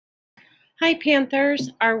Hi, Panthers.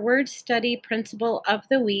 Our word study principle of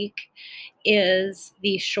the week is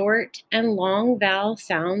the short and long vowel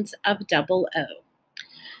sounds of double O.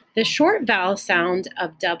 The short vowel sound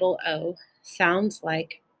of double O sounds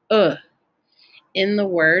like in the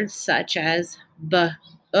words such as book,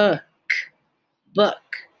 book,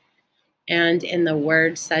 and in the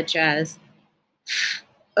words such as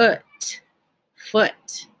foot,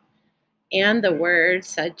 foot, and the words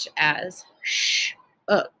such as shook,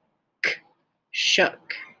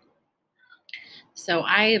 shook. So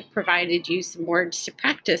I have provided you some words to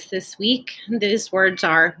practice this week. These words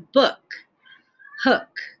are book, hook,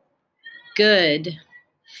 good,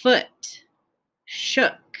 foot,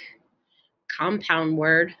 shook, compound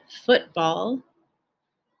word, football,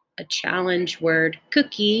 a challenge word,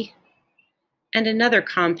 cookie, and another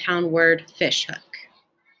compound word, fishhook.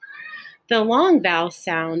 The long vowel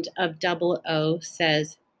sound of double O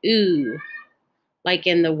says ooh, like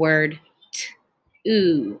in the word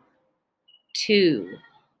ooh, two,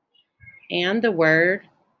 and the word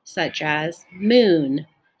such as moon,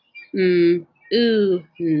 moon,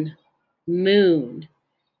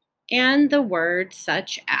 and the word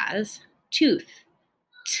such as tooth,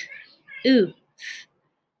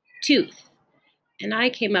 tooth. And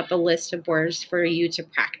I came up a list of words for you to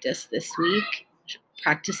practice this week,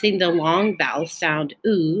 practicing the long vowel sound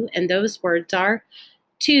ooh, and those words are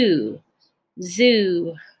two,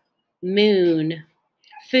 zoo, moon,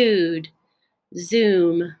 food,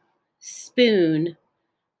 zoom, spoon,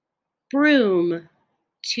 broom,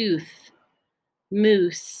 tooth,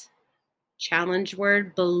 moose, challenge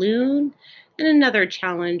word, balloon, and another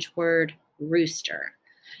challenge word, rooster.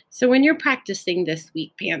 So when you're practicing this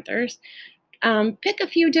week, Panthers, pick a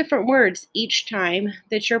few different words each time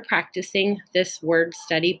that you're practicing this word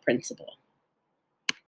study principle.